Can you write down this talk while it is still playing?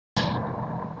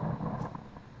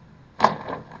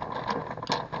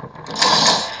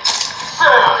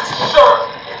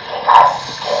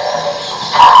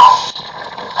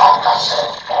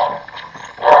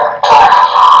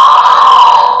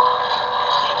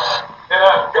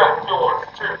I've got yours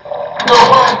too. No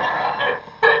one is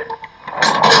safe.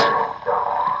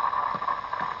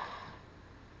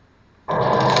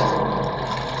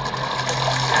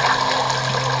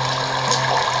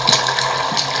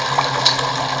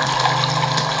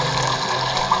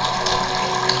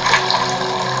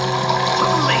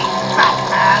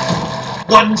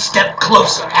 One step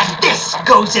closer, and this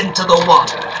goes into the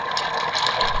water.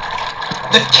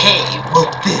 The cave will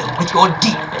fill with your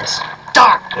deepest,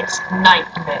 darkest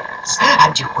nightmares,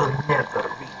 and you will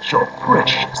never reach your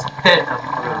precious venom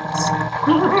roots.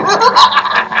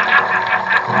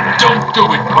 Don't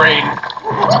do it, Crane.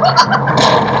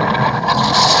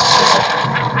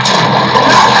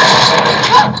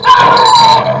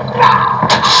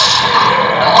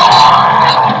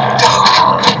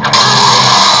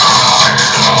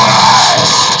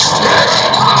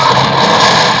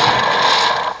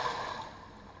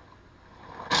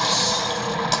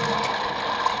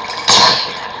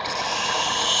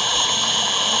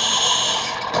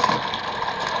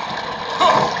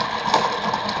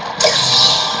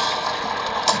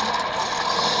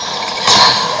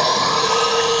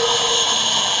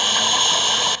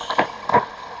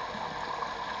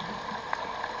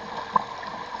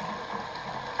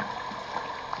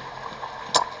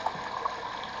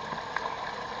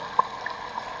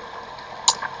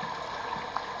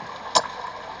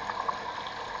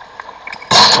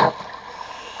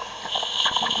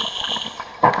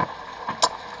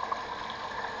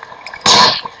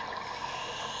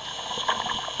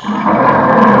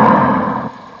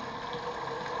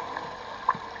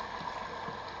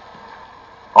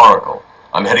 Oracle,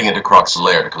 I'm heading into Croc's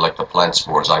lair to collect the plant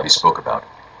spores Ivy spoke about.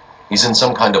 He's in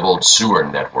some kind of old sewer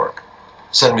network.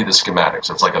 Send me the schematics.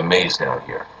 It's like a maze down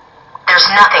here. There's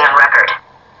nothing on record.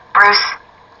 Bruce,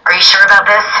 are you sure about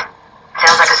this?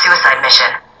 Sounds like a suicide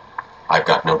mission. I've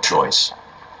got no choice.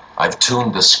 I've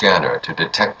tuned the scanner to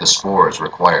detect the spores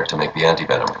required to make the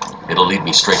antivenom. It'll lead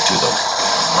me straight to them.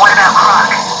 What about Croc?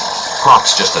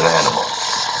 Croc's just an animal,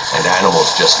 and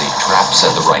animals just need traps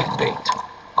and the right bait.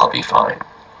 I'll be fine.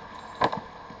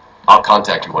 I'll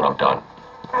contact you when I'm done.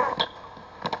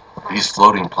 These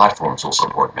floating platforms will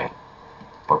support me,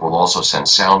 but will also send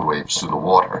sound waves through the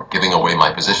water, giving away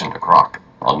my position to Croc.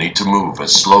 I'll need to move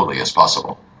as slowly as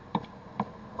possible.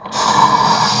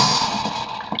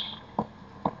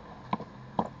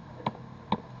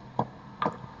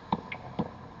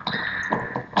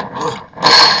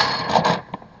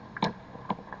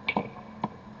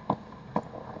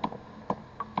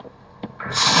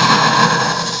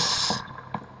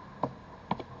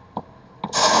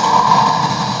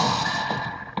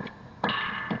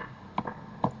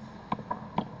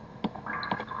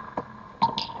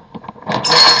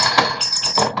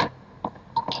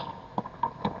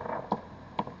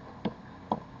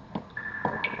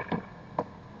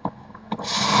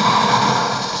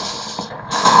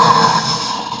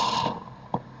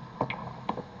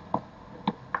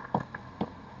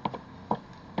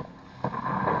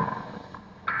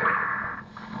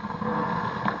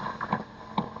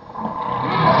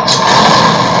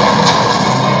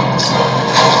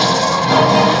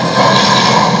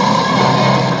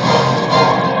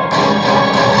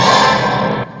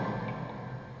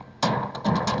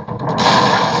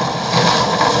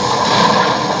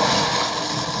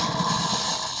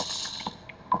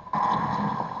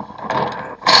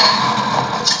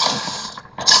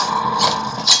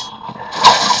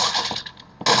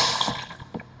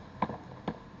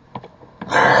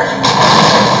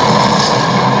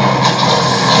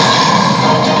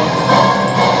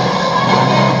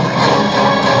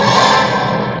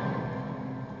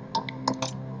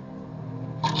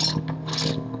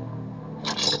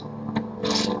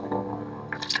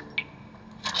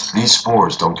 These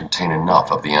spores don't contain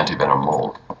enough of the antivenom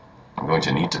mold. I'm going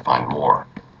to need to find more.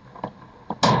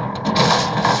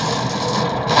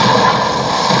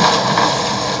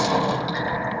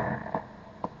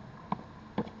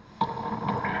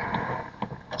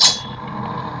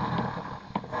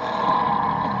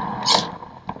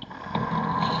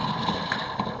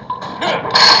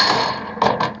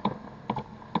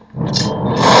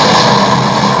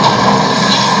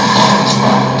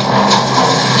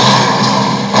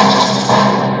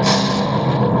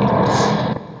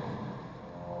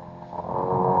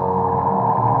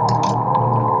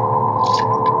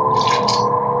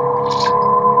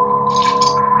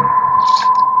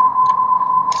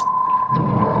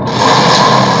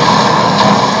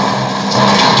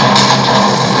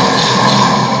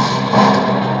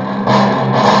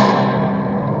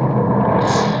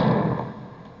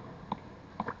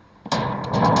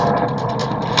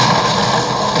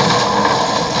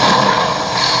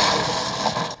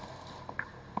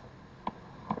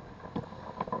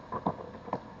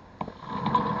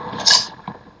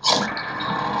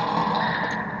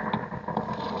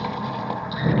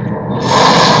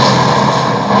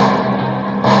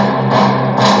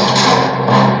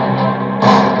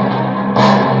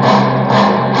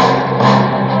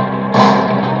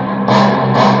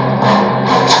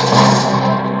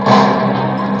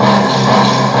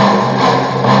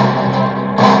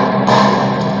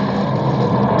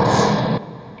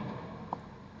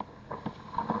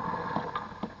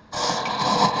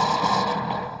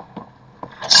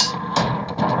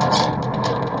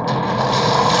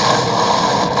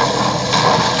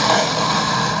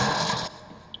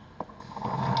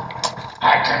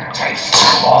 can taste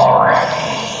you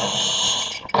already.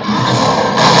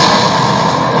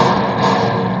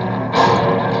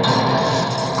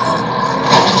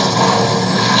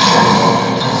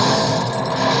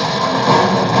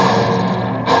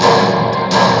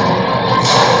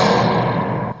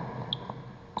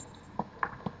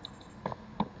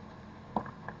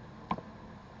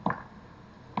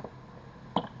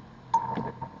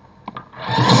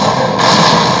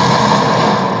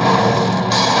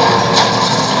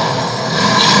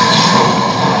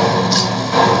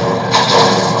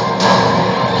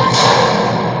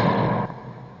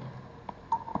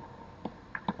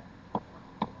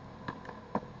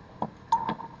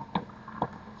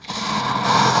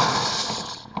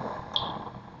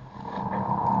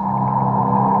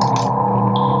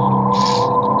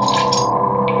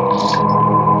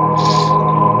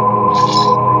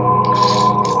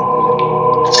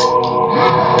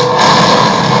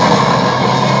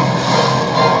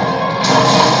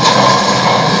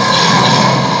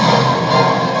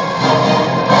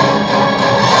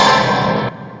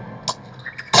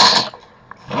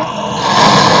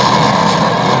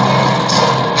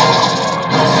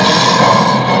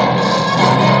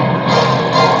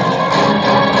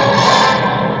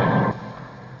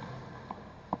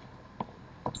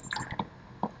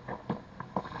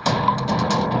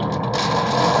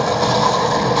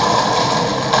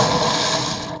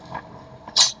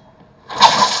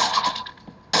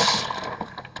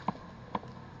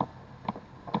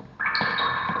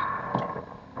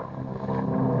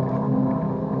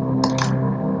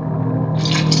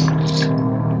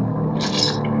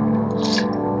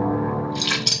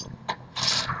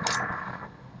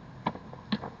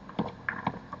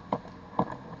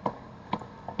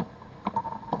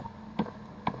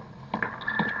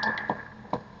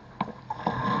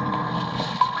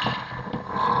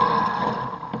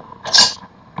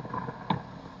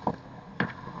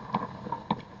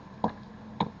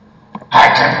 I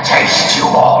can taste you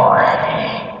already.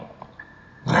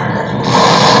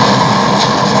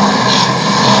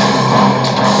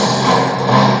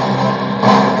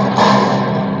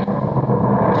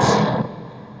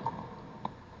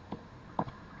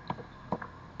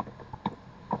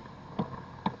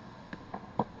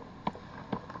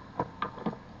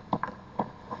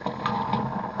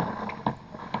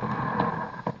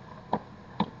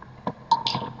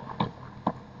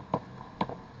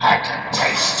 I can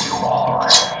taste you already.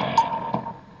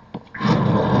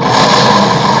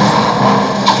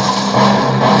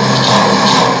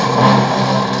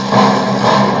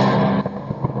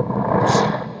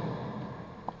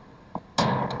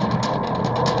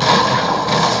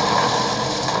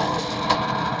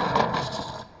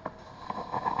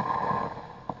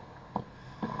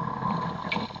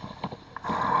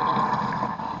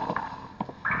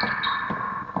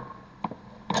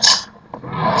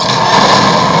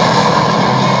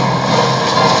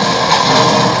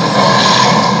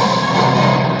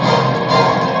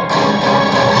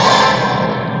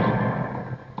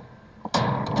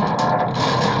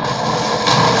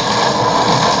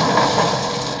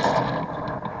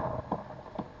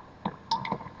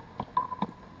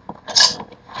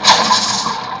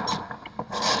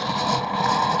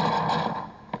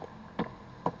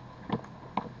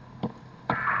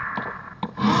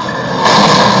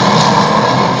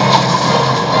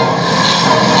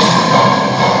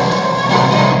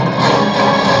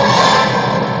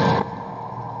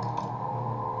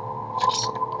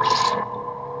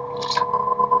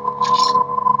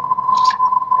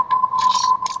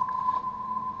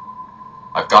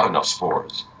 I've got enough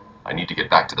spores. I need to get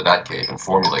back to the Batcave and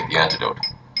formulate the antidote.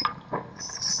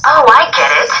 Oh, I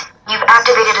get it. You've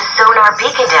activated a sonar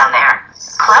beacon down there.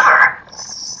 Clever.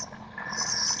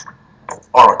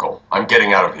 Oracle, I'm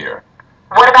getting out of here.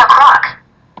 What about Croc?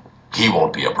 He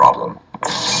won't be a problem.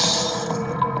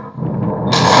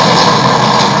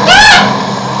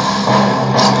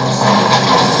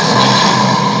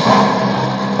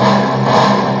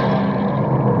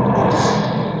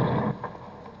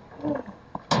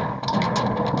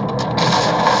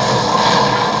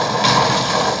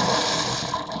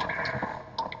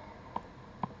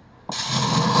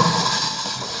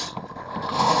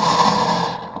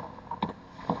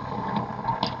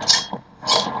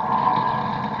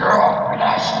 Your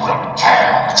flesh will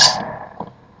tear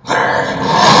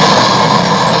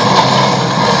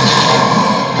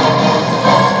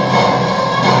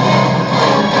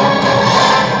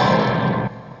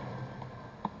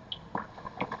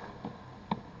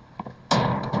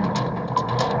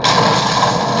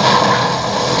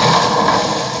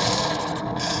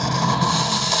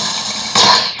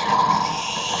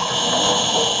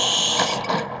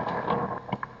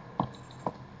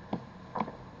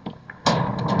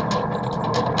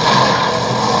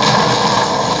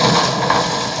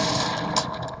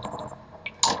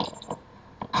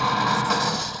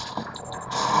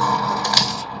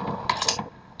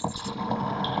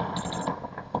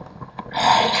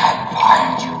can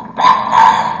find you, Batman.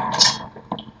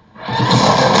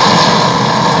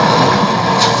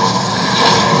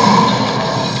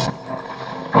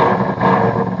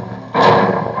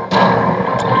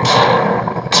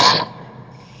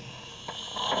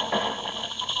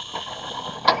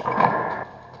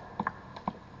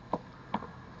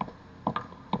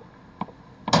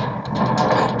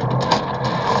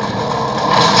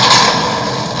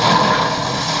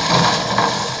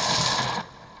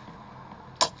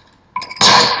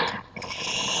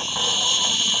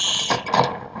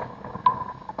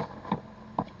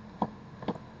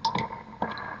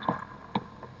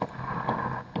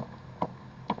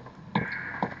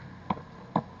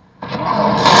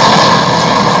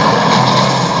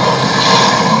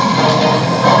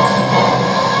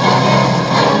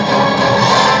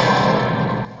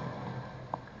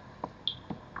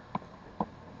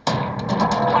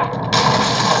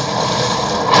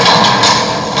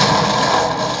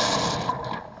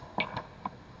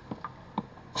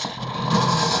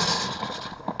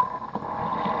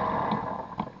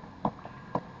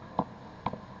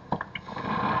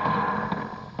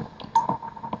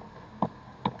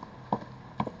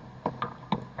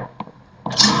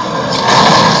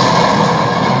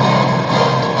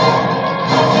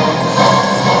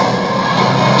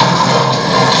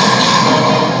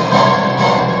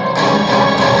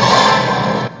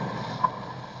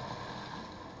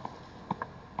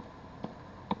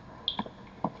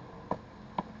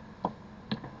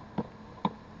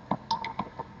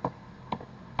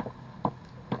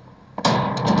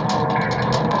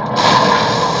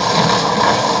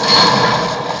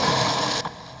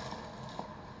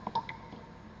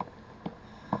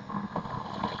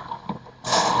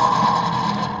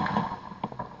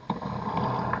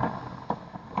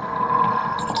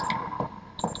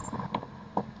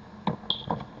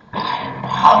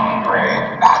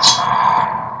 Hungry Batman.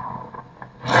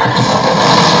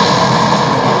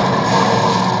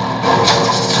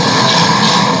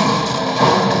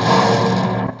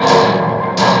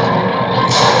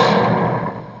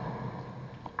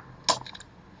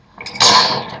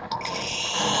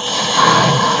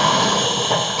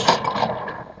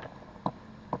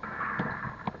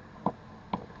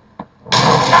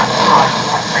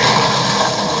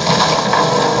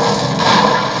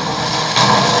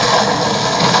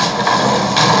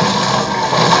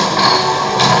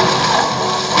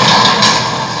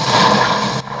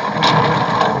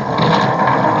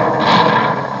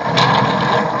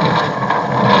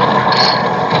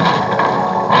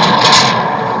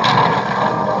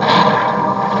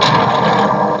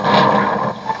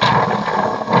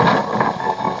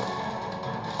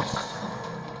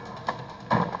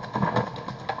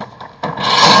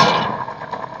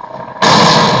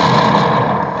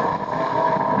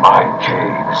 My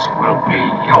caves will be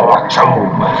your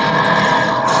tomb.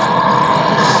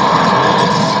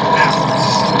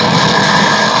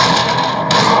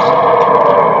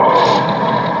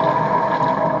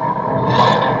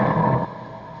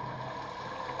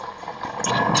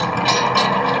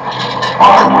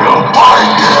 I will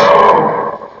find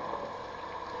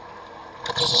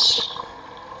you!